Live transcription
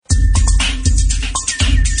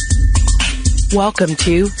Welcome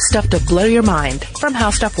to Stuff to Blow Your Mind from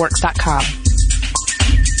HowStuffWorks.com.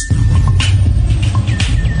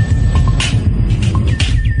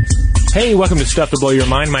 Hey, welcome to Stuff to Blow Your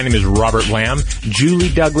Mind. My name is Robert Lamb. Julie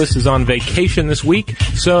Douglas is on vacation this week,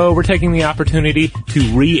 so we're taking the opportunity to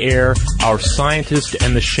re-air our Scientist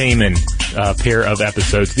and the Shaman pair of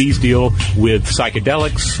episodes. These deal with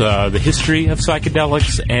psychedelics, the history of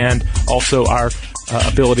psychedelics, and also our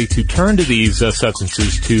ability to turn to these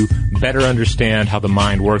substances to better understand how the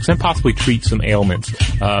mind works and possibly treat some ailments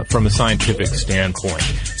from a scientific standpoint.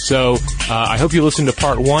 So I hope you listened to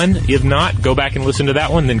part one. If not, go back and listen to that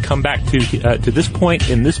one, then come back to this point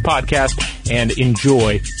in this podcast and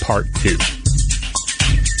enjoy part two.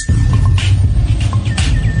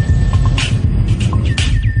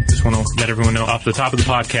 Want to let everyone know off the top of the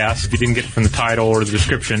podcast, if you didn't get it from the title or the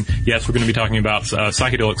description, yes, we're going to be talking about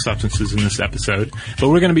psychedelic substances in this episode, but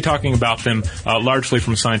we're going to be talking about them largely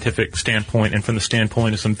from a scientific standpoint and from the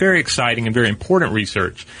standpoint of some very exciting and very important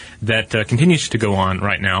research that continues to go on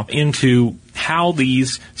right now into how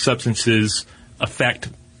these substances affect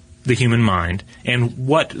the human mind and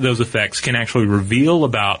what those effects can actually reveal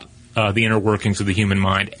about the inner workings of the human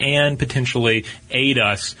mind and potentially aid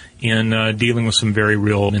us in dealing with some very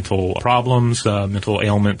real mental problems, mental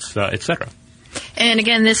ailments, etc. And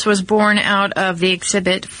again, this was born out of the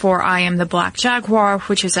exhibit for I Am the Black Jaguar,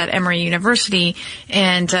 which is at Emory University.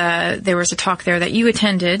 And there was a talk there that you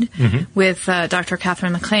attended with Dr.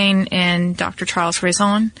 Catherine McLean and Dr. Charles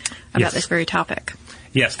Raison about this very topic.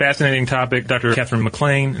 Yes, fascinating topic. Dr. Catherine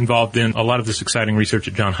McLean involved in a lot of this exciting research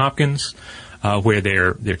at Johns Hopkins. Where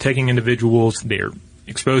they're taking individuals, they're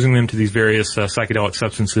exposing them to these various psychedelic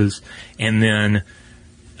substances, and then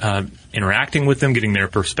interacting with them, getting their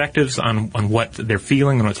perspectives on what they're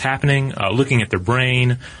feeling and what's happening, looking at their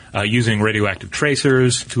brain, using radioactive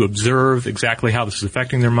tracers to observe exactly how this is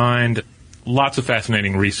affecting their mind. Lots of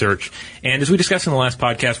fascinating research. And as we discussed in the last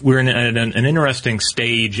podcast, we're in an interesting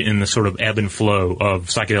stage in the sort of ebb and flow of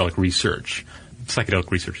psychedelic research. Psychedelic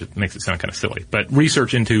research, it makes it sound kind of silly, but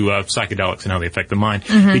research into psychedelics and how they affect the mind,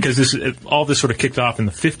 because all this sort of kicked off in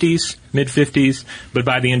the 50s, mid-50s, but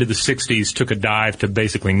by the end of the 60s took a dive to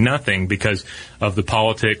basically nothing because of the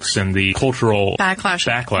politics and the cultural backlash.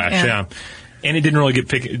 Yeah. And it didn't really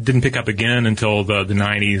didn't pick up again until the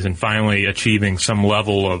 90s, and finally achieving some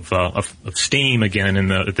level of steam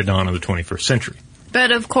again at the dawn of the 21st century.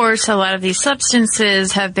 But, of course, a lot of these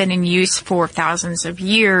substances have been in use for thousands of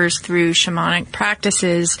years through shamanic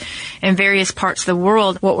practices in various parts of the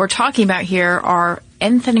world. What we're talking about here are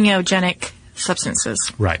entheogenic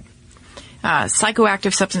substances. Right.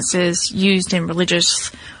 Psychoactive substances used in religious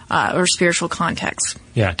or spiritual contexts.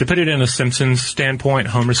 Yeah. To put it in a Simpsons standpoint,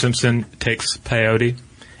 Homer Simpson takes peyote,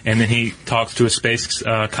 and then he talks to a space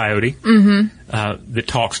coyote that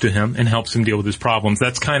talks to him and helps him deal with his problems.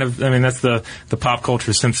 That's kind of, that's the pop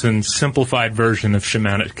culture Simpsons simplified version of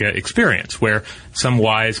shamanic experience, where some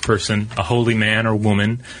wise person, a holy man or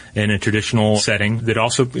woman in a traditional setting that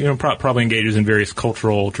also, probably engages in various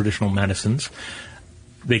cultural traditional medicines,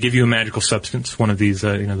 they give you a magical substance, one of these,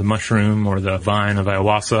 the mushroom or the vine of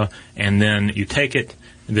ayahuasca, and then you take it.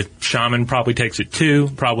 The shaman probably takes it too,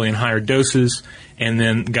 probably in higher doses, and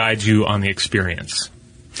then guides you on the experience.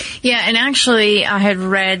 Yeah, and actually I had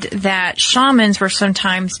read that shamans were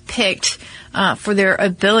sometimes picked for their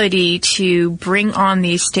ability to bring on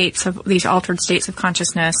these altered states of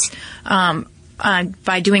consciousness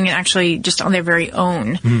by doing it actually just on their very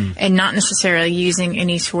own and not necessarily using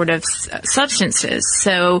any sort of substances.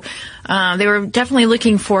 So they were definitely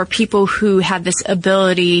looking for people who had this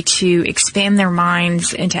ability to expand their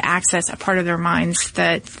minds and to access a part of their minds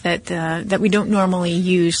that we don't normally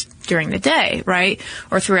use during the day, right?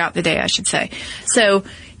 Or throughout the day, I should say. So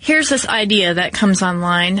here's this idea that comes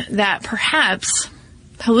online that perhaps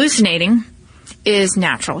hallucinating is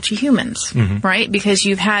natural to humans, right? Because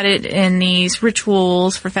you've had it in these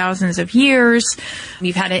rituals for thousands of years.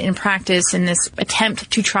 You've had it in practice in this attempt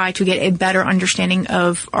to try to get a better understanding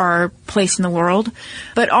of our place in the world.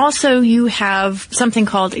 But also you have something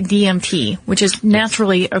called DMT, which is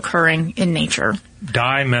naturally occurring in nature.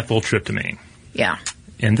 Dimethyltryptamine. Yeah.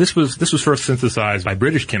 And this was first synthesized by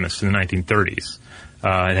British chemists in the 1930s.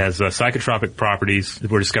 It has psychotropic properties that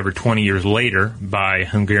were discovered 20 years later by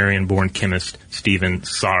Hungarian-born chemist Stephen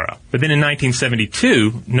Sara. But then in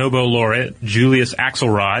 1972, Nobel laureate Julius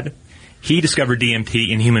Axelrod, he discovered DMT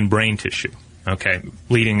in human brain tissue. Okay,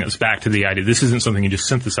 leading us back to the idea this isn't something you just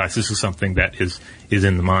synthesize. This is something that is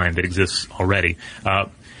in the mind, that exists already.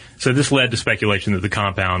 So this led to speculation that the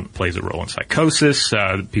compound plays a role in psychosis.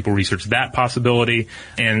 People researched that possibility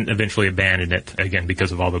and eventually abandoned it, again,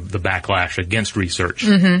 because of all the backlash against research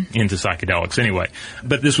into psychedelics anyway.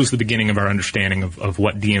 But this was the beginning of our understanding of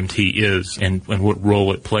what DMT is and what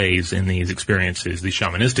role it plays in these experiences, these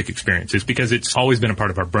shamanistic experiences, because it's always been a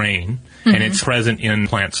part of our brain, and it's present in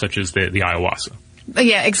plants such as the ayahuasca.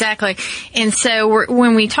 Yeah, exactly. And so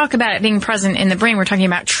when we talk about it being present in the brain, we're talking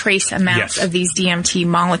about trace amounts of these DMT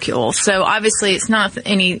molecules. So obviously it's not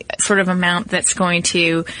any sort of amount that's going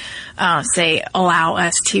to, say, allow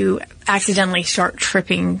us to accidentally start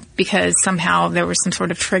tripping because somehow there was some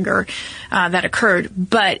sort of trigger that occurred.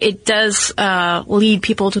 But it does lead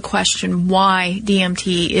people to question why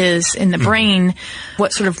DMT is in the brain,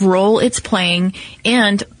 what sort of role it's playing,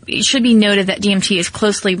 and it should be noted that DMT is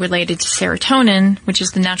closely related to serotonin, which is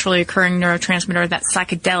the naturally occurring neurotransmitter that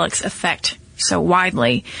psychedelics affect so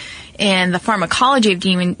widely. And the pharmacology of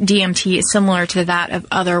DMT is similar to that of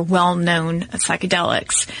other well-known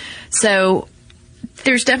psychedelics. So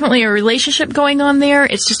there's definitely a relationship going on there.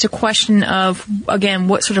 It's just a question of, again,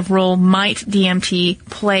 what sort of role might DMT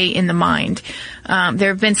play in the mind? There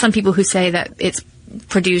have been some people who say that it's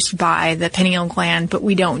produced by the pineal gland, but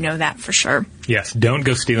we don't know that for sure. Yes, don't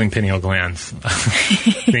go stealing pineal glands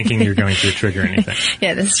thinking you're going to trigger anything.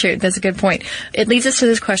 Yeah, that's true. That's a good point. It leads us to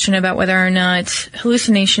this question about whether or not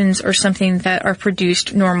hallucinations are something that are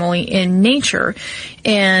produced normally in nature,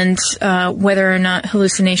 and whether or not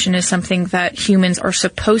hallucination is something that humans are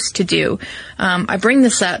supposed to do. I bring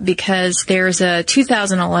this up because there's a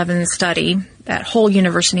 2011 study at Hull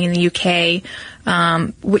University in the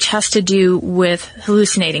UK, which has to do with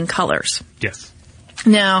hallucinating colors. Yes.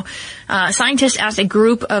 Now, scientists asked a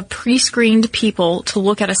group of pre-screened people to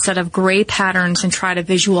look at a set of gray patterns and try to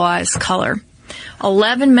visualize color.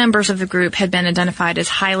 11 members of the group had been identified as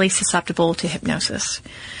highly susceptible to hypnosis.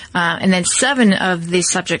 And then 7 of these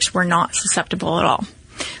subjects were not susceptible at all.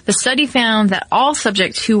 The study found that all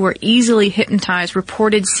subjects who were easily hypnotized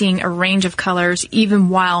reported seeing a range of colors even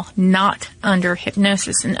while not under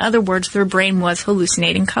hypnosis. In other words, their brain was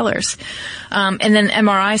hallucinating colors. And then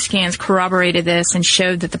MRI scans corroborated this and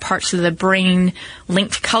showed that the parts of the brain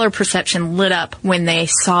linked to color perception lit up when they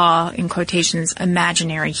saw, in quotations,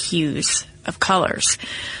 imaginary hues of colors.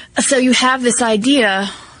 So you have this idea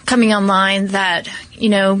coming online that, you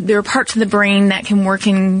know, there are parts of the brain that can work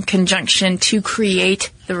in conjunction to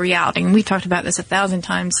create the reality. And we've talked about this 1,000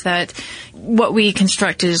 times, that what we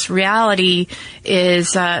construct as reality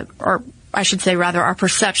is, or I should say rather, our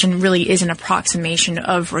perception really is an approximation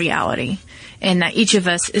of reality. And that each of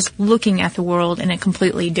us is looking at the world in a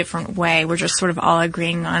completely different way. We're just sort of all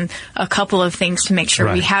agreeing on a couple of things to make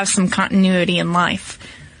sure we have some continuity in life.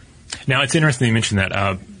 Now, it's interesting you mentioned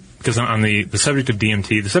that, because on the subject of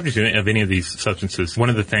DMT, the subject of any of these substances,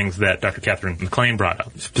 one of the things that Dr. Catherine McLean brought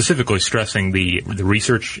up, specifically stressing the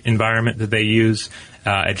research environment that they use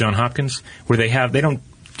at Johns Hopkins, where they don't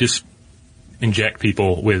just inject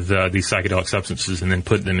people with these psychedelic substances and then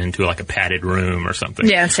put them into like a padded room or something.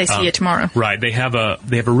 Yeah, and say see you tomorrow. Right. They have a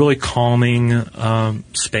really calming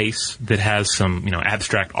space that has some, you know,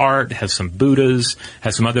 abstract art, has some Buddhas,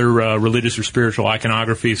 has some other religious or spiritual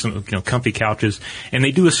iconography, some, you know, comfy couches, and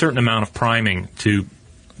they do a certain amount of priming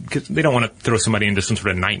because they don't want to throw somebody into some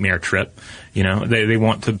sort of nightmare trip. You know, they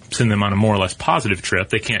want to send them on a more or less positive trip.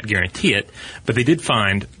 They can't guarantee it, but they did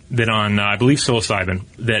find that on, I believe, psilocybin,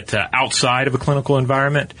 that outside of a clinical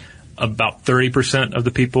environment, about 30% of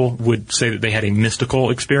the people would say that they had a mystical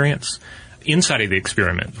experience. Inside of the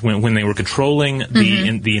experiment, when they were controlling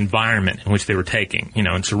the environment in which they were taking, you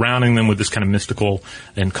know, and surrounding them with this kind of mystical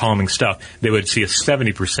and calming stuff, they would see a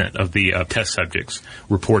 70% of the test subjects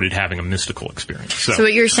reported having a mystical experience. So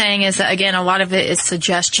what you're saying is that, again, a lot of it is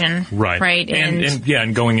suggestion, right?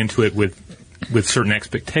 And going into it with certain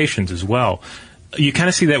expectations as well. You kind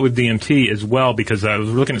of see that with DMT as well, because I was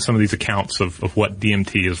looking at some of these accounts of what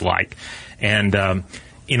DMT is like, and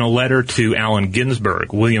in a letter to Allen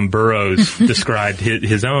Ginsberg, William Burroughs described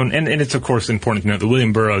his own, and it's of course important to note that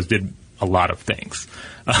William Burroughs did a lot of things.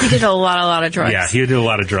 He did a lot of drugs. Yeah, he did a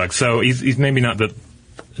lot of drugs. So he's maybe not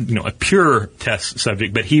a pure test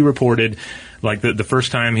subject, but he reported, like, the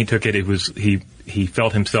first time he took it, he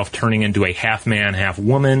felt himself turning into a half man, half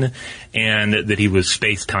woman, and that he was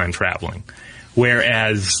space-time traveling.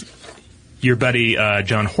 Whereas Your buddy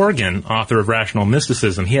John Horgan, author of Rational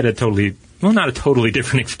Mysticism, he had not a totally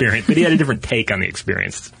different experience, but he had a different take on the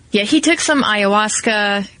experience. Yeah, he took some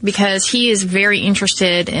ayahuasca because he is very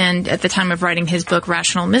interested, and at the time of writing his book,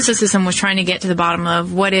 Rational Mysticism, was trying to get to the bottom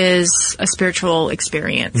of what is a spiritual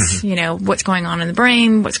experience. Mm-hmm. You know, what's going on in the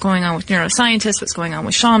brain, what's going on with neuroscientists, what's going on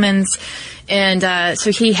with shamans. And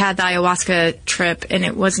so he had the ayahuasca trip, and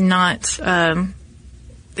it was not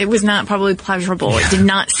probably pleasurable. It did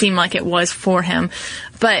not seem like it was for him.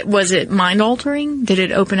 But was it mind-altering? Did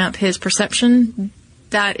it open up his perception?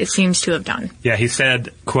 That it seems to have done. Yeah, he said,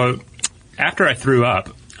 quote, "After I threw up,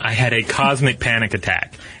 I had a cosmic panic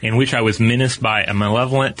attack in which I was menaced by a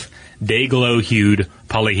malevolent, day-glow-hued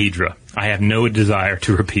polyhedra. I have no desire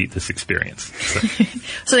to repeat this experience."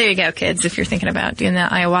 So there you go, kids, if you're thinking about doing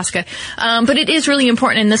that ayahuasca. But it is really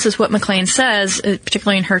important, and this is what McLean says,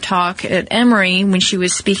 particularly in her talk at Emory, when she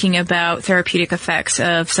was speaking about therapeutic effects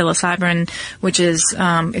of psilocybin, which is,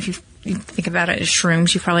 if you think about it as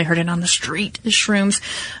shrooms, you've probably heard it on the street as shrooms.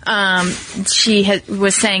 She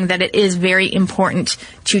was saying that it is very important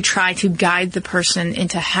to try to guide the person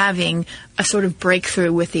into having a sort of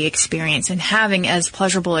breakthrough with the experience and having as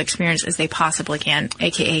pleasurable experience as they possibly can,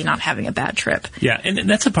 aka not having a bad trip. Yeah, and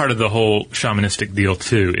that's a part of the whole shamanistic deal,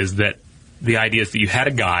 too, is that the idea is that you had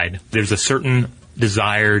a guide, there's a certain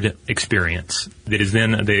desired experience that is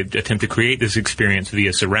then they attempt to create this experience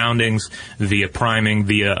via surroundings, via priming,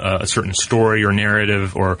 via a certain story or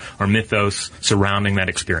narrative or mythos surrounding that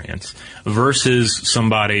experience, versus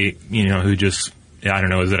somebody, who just, I don't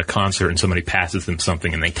know, is at a concert and somebody passes them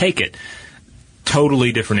something and they take it.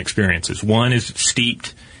 Totally different experiences. One is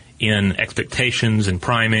steeped in expectations and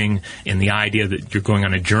priming, in the idea that you're going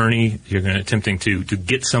on a journey, you're attempting to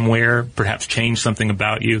get somewhere, perhaps change something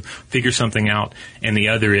about you, figure something out, and the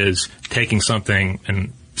other is taking something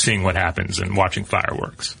and seeing what happens and watching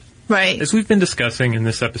fireworks. Right. As we've been discussing in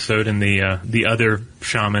this episode and the other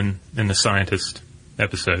shaman and the scientist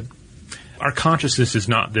episode, our consciousness is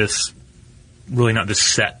really not this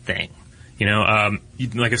set thing.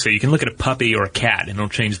 Like I say, you can look at a puppy or a cat and it'll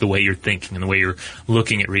change the way you're thinking and the way you're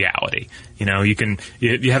looking at reality.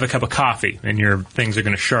 You have a cup of coffee and your things are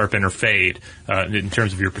going to sharpen or fade in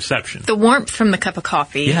terms of your perception. The warmth from the cup of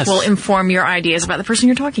coffee will inform your ideas about the person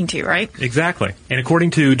you're talking to, right? Exactly. And according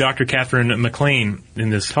to Dr. Catherine McLean in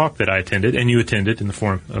this talk that I attended, and you attended in the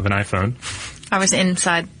form of an iPhone. I was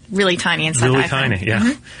really tiny inside the iPhone. Really tiny,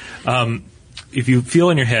 yeah. Mm-hmm. If you feel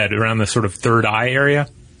in your head around the sort of third eye area,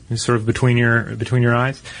 sort of between your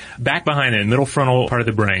eyes, back behind it, middle frontal part of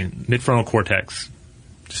the brain, midfrontal cortex,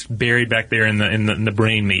 just buried back there in the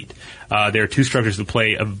brain meat. There are two structures that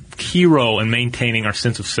play a key role in maintaining our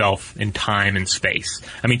sense of self in time and space.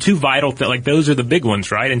 I mean, two vital those are the big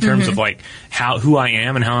ones, right? In terms of who I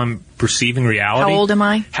am and how I'm perceiving reality. How old am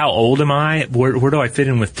I? How old am I? Where do I fit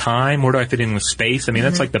in with time? Where do I fit in with space? I mean,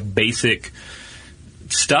 that's like the basic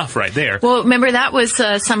stuff right there. Well, remember that was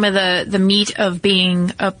some of the meat of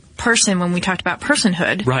being a person when we talked about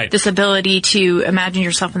personhood. Right. This ability to imagine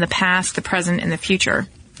yourself in the past, the present, and the future.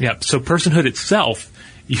 Yeah. So personhood itself,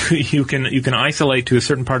 you can isolate to a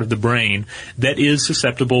certain part of the brain that is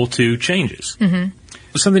susceptible to changes.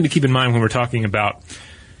 Mm-hmm. Something to keep in mind when we're talking about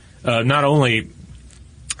not only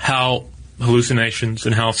how hallucinations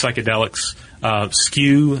and how psychedelics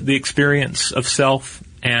skew the experience of self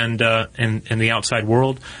and the outside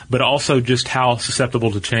world, but also just how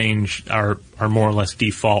susceptible to change our more or less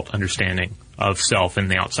default understanding of self and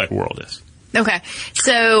the outside world is. Okay.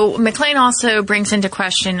 So McLean also brings into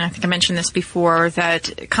question, I think I mentioned this before,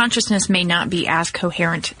 that consciousness may not be as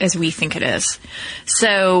coherent as we think it is.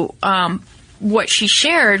 So what she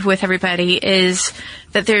shared with everybody is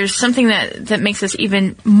that there's something that makes this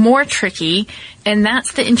even more tricky, and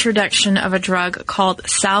that's the introduction of a drug called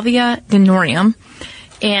salvia dinurium.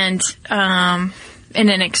 And in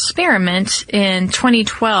an experiment in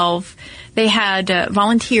 2012, they had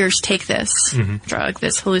volunteers take this drug,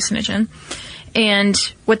 this hallucinogen. And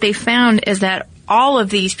what they found is that all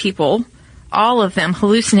of these people, all of them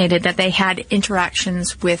hallucinated that they had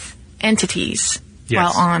interactions with entities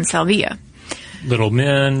while on salvia. Little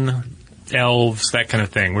men, Elves, that kind of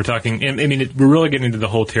thing. We're talking, I mean, we're really getting into the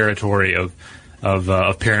whole territory of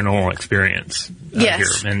paranormal experience here,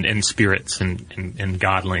 and spirits and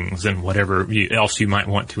godlings and whatever else you might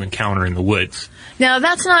want to encounter in the woods. Now,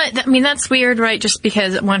 that's weird, right? Just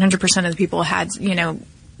because 100% of the people had,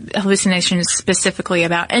 hallucinations specifically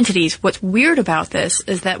about entities. What's weird about this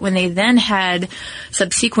is that when they then had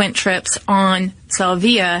subsequent trips on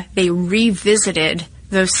salvia, they revisited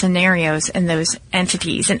those scenarios and those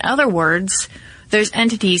entities. In other words, those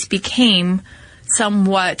entities became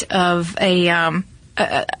somewhat of a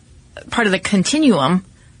part of the continuum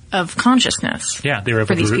of consciousness. Yeah, they're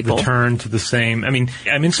able to return to the same. I mean,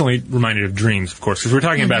 I'm instantly reminded of dreams, of course, because we're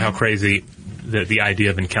talking about how crazy the idea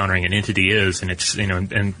of encountering an entity is, and it's,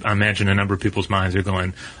 and I imagine a number of people's minds are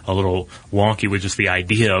going a little wonky with just the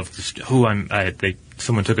idea of just,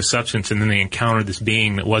 someone took a substance and then they encountered this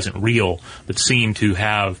being that wasn't real, but seemed to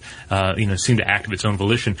have, seemed to act of its own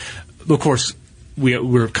volition. Of course,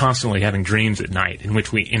 we're constantly having dreams at night in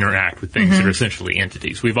which we interact with things that are essentially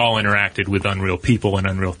entities. We've all interacted with unreal people and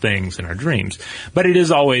unreal things in our dreams. But it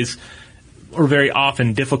is always, or very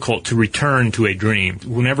often, difficult to return to a dream.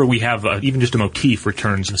 Whenever we have even just a motif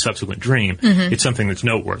returns in a subsequent dream, it's something that's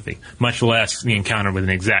noteworthy, much less the encounter with an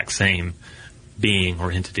exact same being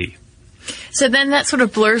or entity. So then that sort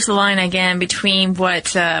of blurs the line again between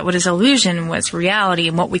what is illusion and what's reality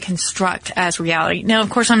and what we construct as reality. Now, of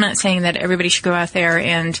course, I'm not saying that everybody should go out there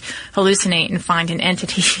and hallucinate and find an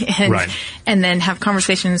entity and then have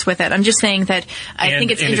conversations with it. I'm just saying that I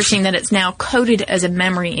think it's interesting that it's now coded as a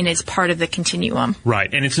memory and is part of the continuum.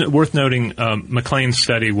 Right. And it's worth noting, McLean's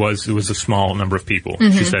study was a small number of people,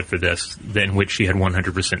 she said, for this, in which she had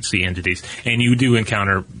 100% C entities. And you do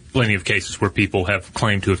encounter plenty of cases where people have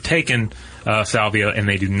claimed to have taken salvia and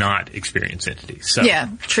they do not experience entities. So, yeah,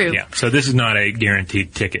 true. Yeah, so this is not a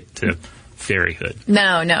guaranteed ticket to fairyhood.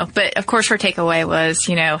 No. But of course her takeaway was,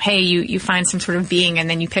 hey, you find some sort of being and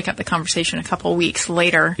then you pick up the conversation a couple of weeks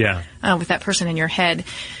later with that person in your head.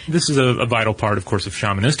 This is a vital part, of course, of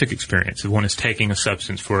shamanistic experience. If one is taking a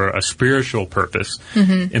substance for a spiritual purpose,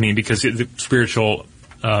 I mean, because the spiritual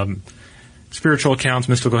accounts,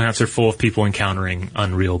 mystical accounts, are full of people encountering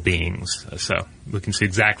unreal beings. So we can see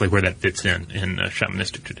exactly where that fits in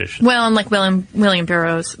shamanistic tradition. Well, and like William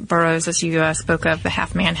Burroughs, as you spoke of, the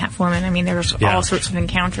half man, half woman. I mean, there's all sorts of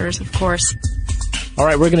encounters, of course. All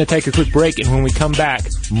right, we're going to take a quick break, and when we come back,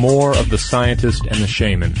 more of the scientist and the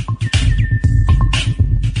shaman.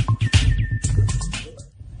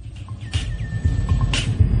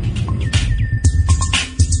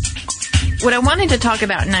 What I wanted to talk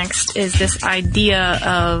about next is this idea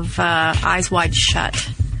of eyes wide shut,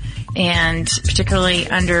 and particularly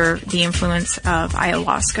under the influence of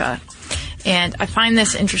ayahuasca. And I find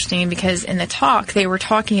this interesting because in the talk, they were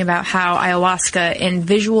talking about how ayahuasca and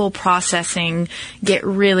visual processing get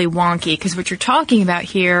really wonky, because what you're talking about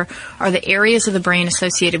here are the areas of the brain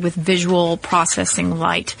associated with visual processing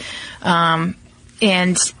light.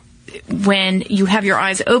 And when you have your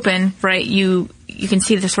eyes open, right, you can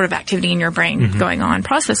see the sort of activity in your brain going on,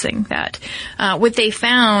 processing that. What they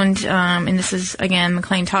found, and this is, again,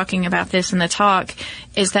 McLean talking about this in the talk,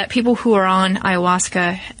 is that people who are on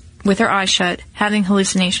ayahuasca with their eyes shut, having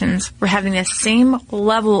hallucinations, were having the same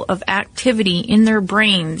level of activity in their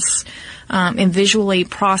brains in visually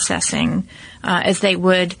processing as they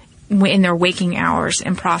would in their waking hours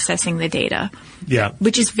and processing the data. Yeah.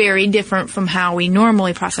 Which is very different from how we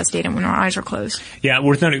normally process data when our eyes are closed. Yeah,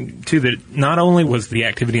 worth noting, too, that not only was the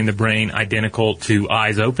activity in the brain identical to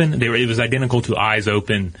eyes open, it was identical to eyes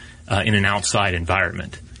open in an outside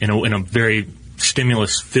environment, in a very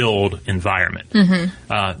stimulus-filled environment.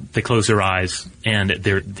 They close their eyes, and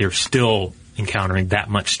they're still encountering that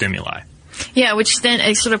much stimuli. Yeah, which then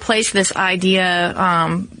it sort of plays to this idea,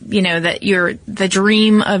 that the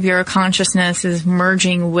dream of your consciousness is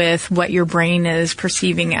merging with what your brain is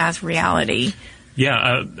perceiving as reality.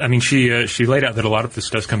 Yeah, I mean, she laid out that a lot of this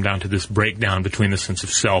does come down to this breakdown between the sense of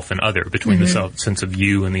self and other, between the sense of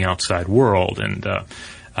you and the outside world, and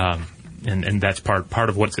that's part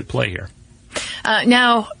of what's at play here.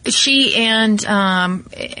 Now, she and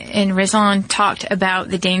Rezan talked about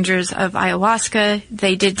the dangers of ayahuasca.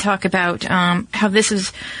 They did talk about how this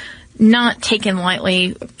is not taken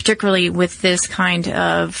lightly, particularly with this kind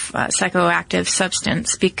of psychoactive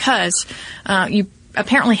substance, because you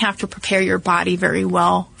apparently have to prepare your body very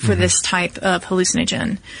well for this type of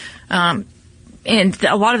hallucinogen. And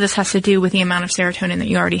a lot of this has to do with the amount of serotonin that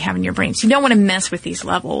you already have in your brain. So you don't want to mess with these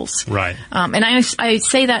levels. Right. And I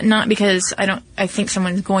say that not because I think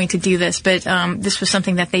someone's going to do this, but this was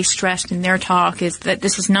something that they stressed in their talk, is that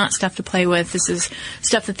this is not stuff to play with. This is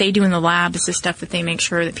stuff that they do in the lab. This is stuff that they make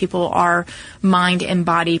sure that people are mind and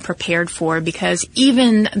body prepared for, because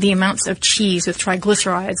even the amounts of cheese with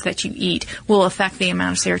triglycerides that you eat will affect the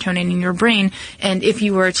amount of serotonin in your brain. And if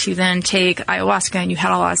you were to then take ayahuasca and you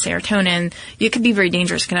had a lot of serotonin, it could be very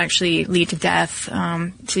dangerous. It can actually lead to death.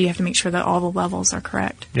 So you have to make sure that all the levels are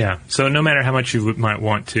correct. Yeah. So no matter how much you might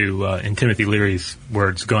want to, in Timothy Leary's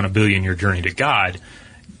words, go on a billion your journey to God,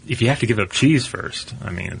 if you have to give up cheese first,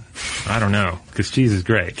 I mean, I don't know, because cheese is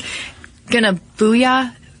great. Gonna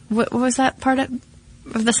booyah? What was that part of?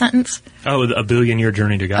 of the sentence? Oh, a billion-year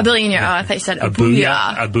journey to God. A billion year. Oh, I thought you said a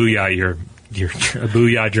booyah. A booyah, your a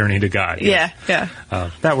booyah journey to God. Yes. Yeah.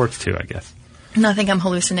 That works too, I guess. No, I think I'm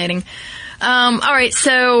hallucinating. All right,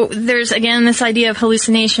 so there's, again, this idea of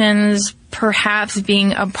hallucinations perhaps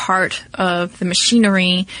being a part of the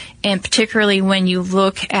machinery, and particularly when you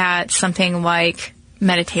look at something like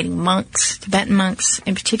meditating monks, Tibetan monks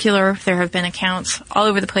in particular. There have been accounts all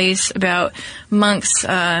over the place about monks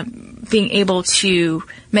being able to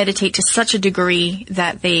meditate to such a degree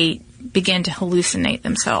that they begin to hallucinate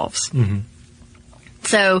themselves. Mm-hmm.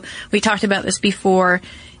 So we talked about this before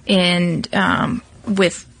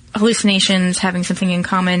with hallucinations having something in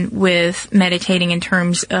common with meditating in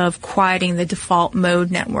terms of quieting the default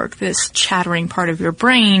mode network. This chattering part of your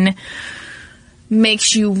brain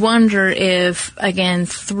makes you wonder if, again,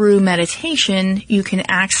 through meditation, you can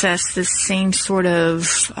access this same sort of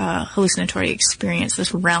hallucinatory experience,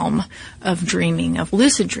 this realm of dreaming, of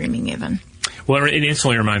lucid dreaming even. Well, it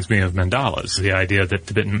instantly reminds me of mandalas. The idea that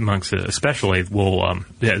Tibetan monks, especially, will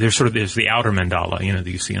there's the outer mandala, that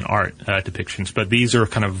you see in art depictions, but these are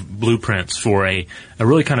kind of blueprints for a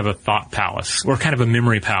really kind of a thought palace or kind of a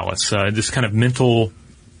memory palace. This kind of mental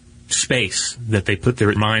space that they put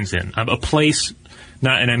their minds in, a place.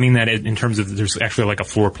 And I mean that in terms of there's actually like a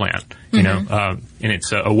floor plan, and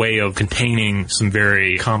it's a way of containing some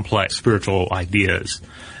very complex spiritual ideas,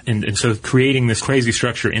 and so creating this crazy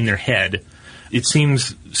structure in their head. It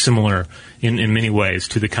seems similar in many ways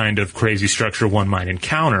to the kind of crazy structure one might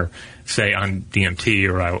encounter, say, on DMT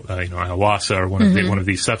or ayahuasca or one of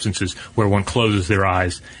these substances, where one closes their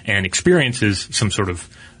eyes and experiences some sort of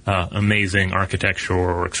amazing architecture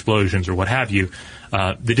or explosions or what have you.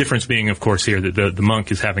 The difference being, of course, here that the monk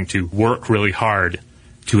is having to work really hard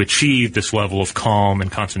to achieve this level of calm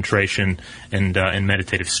and concentration and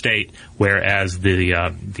meditative state, whereas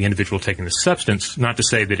the individual taking the substance, not to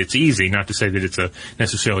say that it's easy, not to say that it's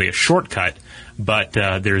necessarily a shortcut, but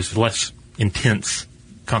there's less intense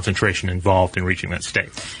concentration involved in reaching that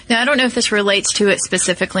state. Now, I don't know if this relates to it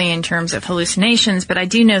specifically in terms of hallucinations, but I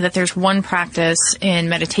do know that there's one practice in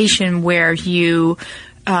meditation where you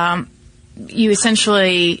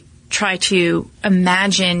essentially try to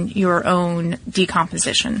imagine your own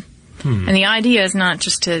decomposition. And the idea is not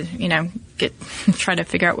just to, try to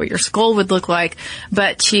figure out what your skull would look like,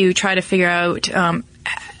 but to try to figure out,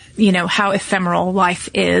 how ephemeral life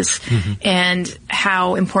is and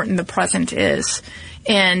how important the present is.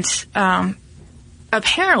 And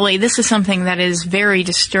apparently this is something that is very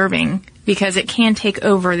disturbing because it can take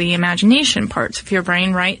over the imagination parts of your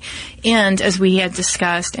brain, right? And as we had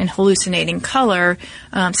discussed in hallucinating color,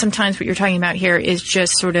 sometimes what you're talking about here is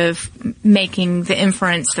just sort of making the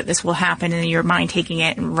inference that this will happen and your mind taking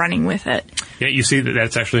it and running with it. Yeah, you see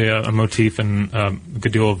that's actually a motif in a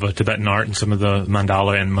good deal of Tibetan art and some of the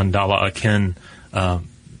mandala and mandala akin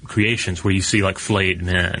creations where you see like flayed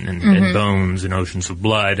men and bones and oceans of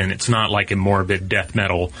blood, and it's not like a morbid death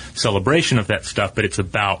metal celebration of that stuff, but it's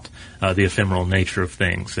about the ephemeral nature of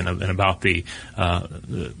things and about the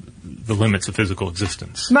limits of physical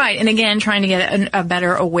existence. Right, and again, trying to get a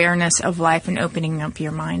better awareness of life and opening up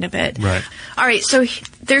your mind a bit. Right. All right, so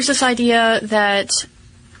there's this idea that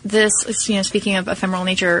this, speaking of ephemeral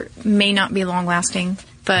nature, may not be long-lasting,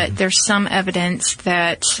 but there's some evidence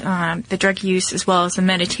that the drug use as well as the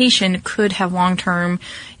meditation could have long-term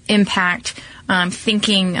impact.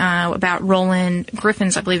 Thinking about Roland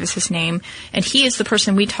Griffins, I believe is his name, and he is the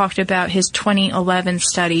person we talked about his 2011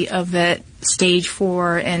 study of the stage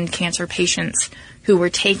 4 and cancer patients who were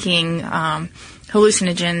taking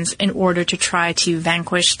hallucinogens in order to try to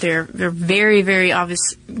vanquish their very, very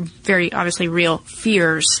obviously real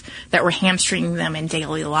fears that were hamstringing them in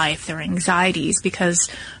daily life, their anxieties because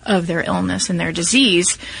of their illness and their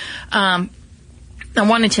disease. I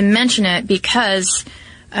wanted to mention it because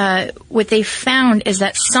what they found is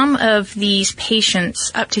that some of these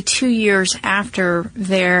patients, up to 2 years after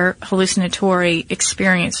their hallucinatory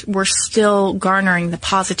experience, were still garnering the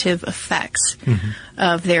positive effects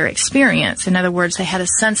of their experience. In other words, they had a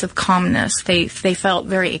sense of calmness. They felt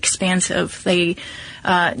very expansive. They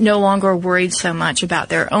no longer worried so much about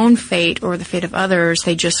their own fate or the fate of others.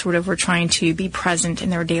 They just sort of were trying to be present in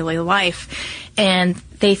their daily life. And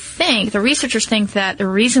the researchers think that the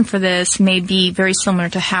reason for this may be very similar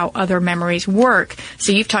to how other memories work.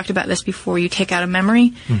 So you've talked about this before. You take out a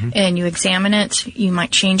memory and you examine it. You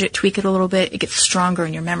might change it, tweak it a little bit. It gets stronger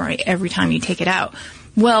in your memory every time you take it out.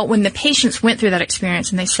 Well, when the patients went through that experience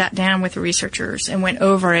and they sat down with the researchers and went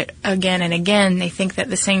over it again and again, they think that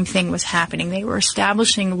the same thing was happening. They were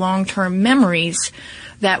establishing long-term memories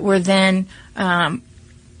that were then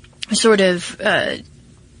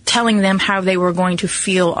telling them how they were going to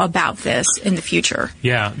feel about this in the future.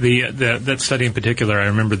 Yeah, that study in particular, I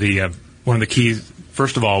remember one of the keys,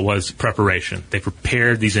 first of all, was preparation. They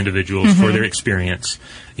prepared these individuals for their experience,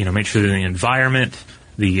 made sure that the environment,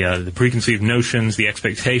 the preconceived notions, the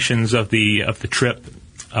expectations of the trip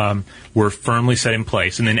were firmly set in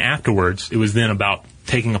place. And then afterwards, it was then about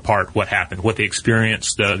taking apart what happened, what they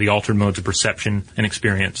experienced, the altered modes of perception and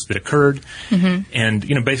experience that occurred,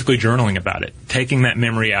 and basically journaling about it, taking that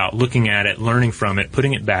memory out, looking at it, learning from it,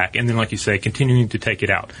 putting it back, and then, like you say, continuing to take it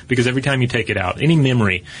out. Because every time you take it out, any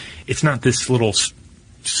memory, it's not this little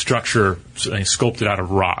structure sculpted out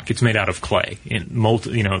of rock. It's made out of clay,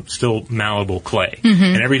 still malleable clay.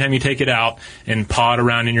 And every time you take it out and paw it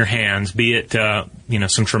around in your hands, be it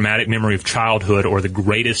some traumatic memory of childhood or the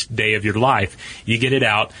greatest day of your life, you get it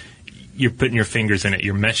out, you're putting your fingers in it,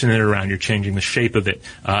 you're meshing it around, you're changing the shape of it,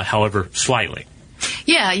 however slightly.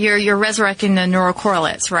 Yeah, you're resurrecting the neural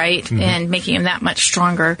correlates, right? And making them that much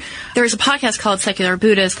stronger. There's a podcast called Secular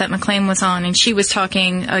Buddhist that McLean was on, and she was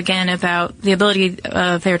talking again about the ability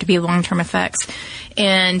of there to be long-term effects.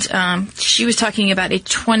 And she was talking about a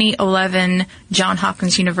 2011 Johns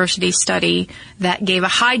Hopkins University study that gave a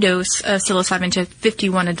high dose of psilocybin to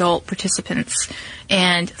 51 adult participants.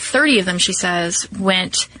 And 30 of them, she says,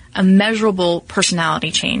 went a measurable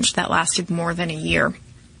personality change that lasted more than a year.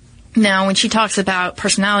 Now, when she talks about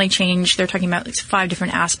personality change, they're talking about 5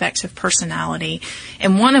 different aspects of personality.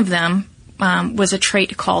 And one of them was a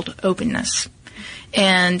trait called openness.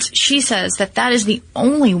 And she says that is the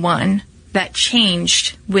only one that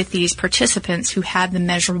changed with these participants who had the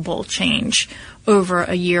measurable change over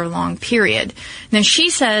a year-long period. Now, she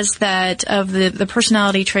says that of the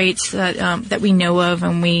personality traits that we know of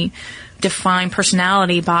and we define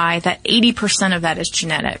personality by, that 80% of that is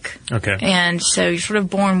genetic. Okay. And so you're sort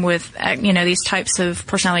of born with, these types of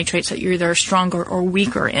personality traits that you're either stronger or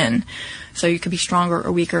weaker in. So you could be stronger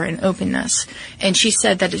or weaker in openness. And she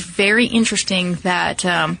said that it's very interesting that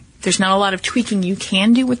there's not a lot of tweaking you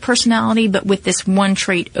can do with personality, but with this one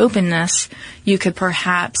trait, openness, you could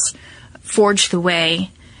perhaps forge the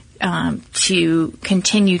way to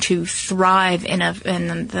continue to thrive in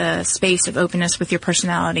the space of openness with your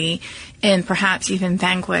personality, and perhaps even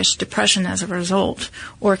vanquish depression as a result,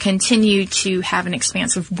 or continue to have an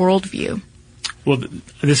expansive worldview. Well,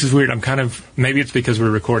 this is weird. Maybe it's because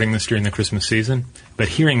we're recording this during the Christmas season, but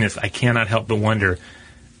hearing this, I cannot help but wonder,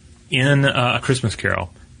 in A Christmas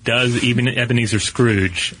Carol, does even Ebenezer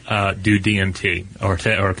Scrooge do DMT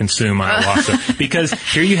or consume ayahuasca? Because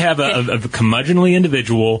here you have a curmudgeonly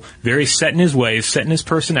individual, very set in his ways, set in his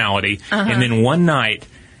personality, and then one night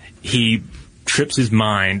he trips his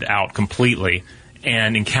mind out completely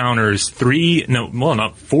and encounters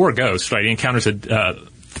 4 ghosts, right? He encounters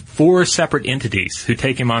 4 separate entities who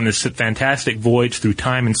take him on this fantastic voyage through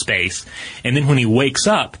time and space. And then when he wakes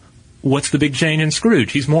up, what's the big change in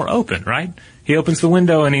Scrooge? He's more open, right? He opens the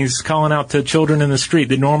window and he's calling out to children in the street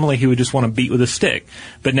that normally he would just want to beat with a stick.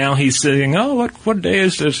 But now he's saying, "Oh, what day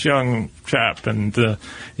is this, young chap?" And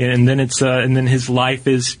then his life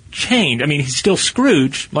is changed. I mean, he's still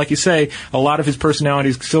Scrooge, like you say. A lot of his personality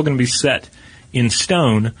is still going to be set in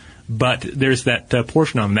stone, but there's that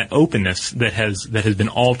portion of him, that openness that has been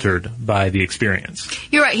altered by the experience.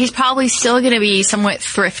 You're right. He's probably still going to be somewhat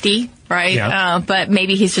thrifty, right? Yeah. But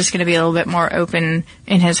maybe he's just going to be a little bit more open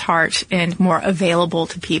in his heart and more available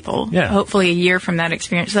to people. Yeah. Hopefully a year from that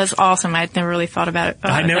experience. That's awesome. I'd never really thought about it.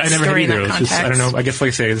 I never had either. I don't know. I guess, like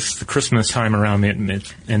I say, it's the Christmas time around and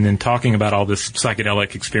then talking about all this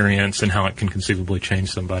psychedelic experience and how it can conceivably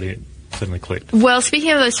change somebody. It suddenly clicked. Well,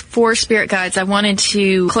 speaking of those 4 spirit guides, I wanted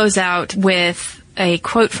to close out with a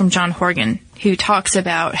quote from John Horgan, who talks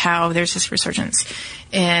about how there's this resurgence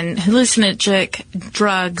in hallucinogenic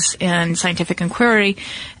drugs and scientific inquiry,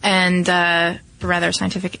 and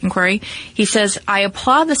scientific inquiry. He says, "I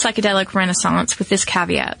applaud the psychedelic renaissance with this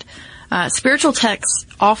caveat. Spiritual texts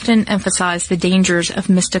often emphasize the dangers of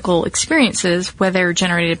mystical experiences, whether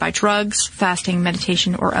generated by drugs, fasting,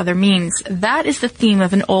 meditation, or other means. That is the theme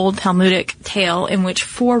of an old Talmudic tale in which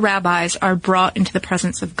 4 rabbis are brought into the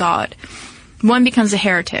presence of God. One becomes a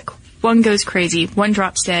heretic, one goes crazy, one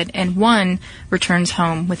drops dead, and one returns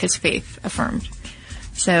home with his faith affirmed."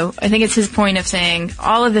 So I think it's his point of saying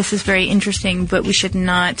all of this is very interesting, but we should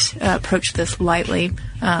not approach this lightly,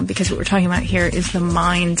 because what we're talking about here is the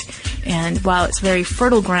mind. And while it's very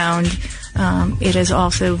fertile ground, it is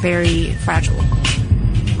also very fragile.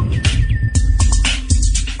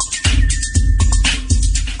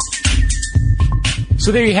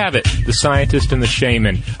 So there you have it, The Scientist and the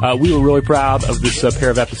Shaman. We were really proud of this pair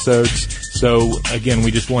of episodes. So, again, we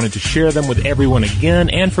just wanted to share them with everyone again,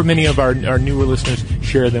 and for many of our newer listeners,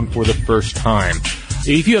 share them for the first time.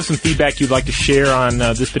 If you have some feedback you'd like to share on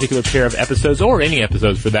this particular pair of episodes, or any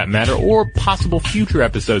episodes for that matter, or possible future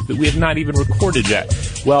episodes that we have not even recorded yet,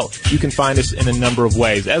 well, you can find us in a number of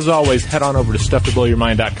ways. As always, head on over to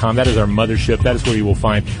StuffToBlowYourMind.com. That is our mothership. That is where you will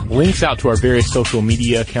find links out to our various social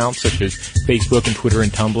media accounts, such as Facebook and Twitter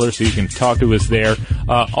and Tumblr, so you can talk to us there.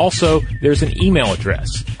 Also, there's an email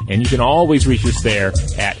address, and you can always reach us there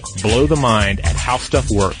at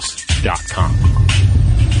blowthemind@howstuffworks.com.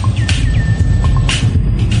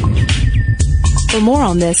 For more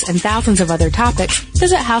on this and thousands of other topics,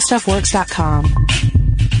 visit howstuffworks.com.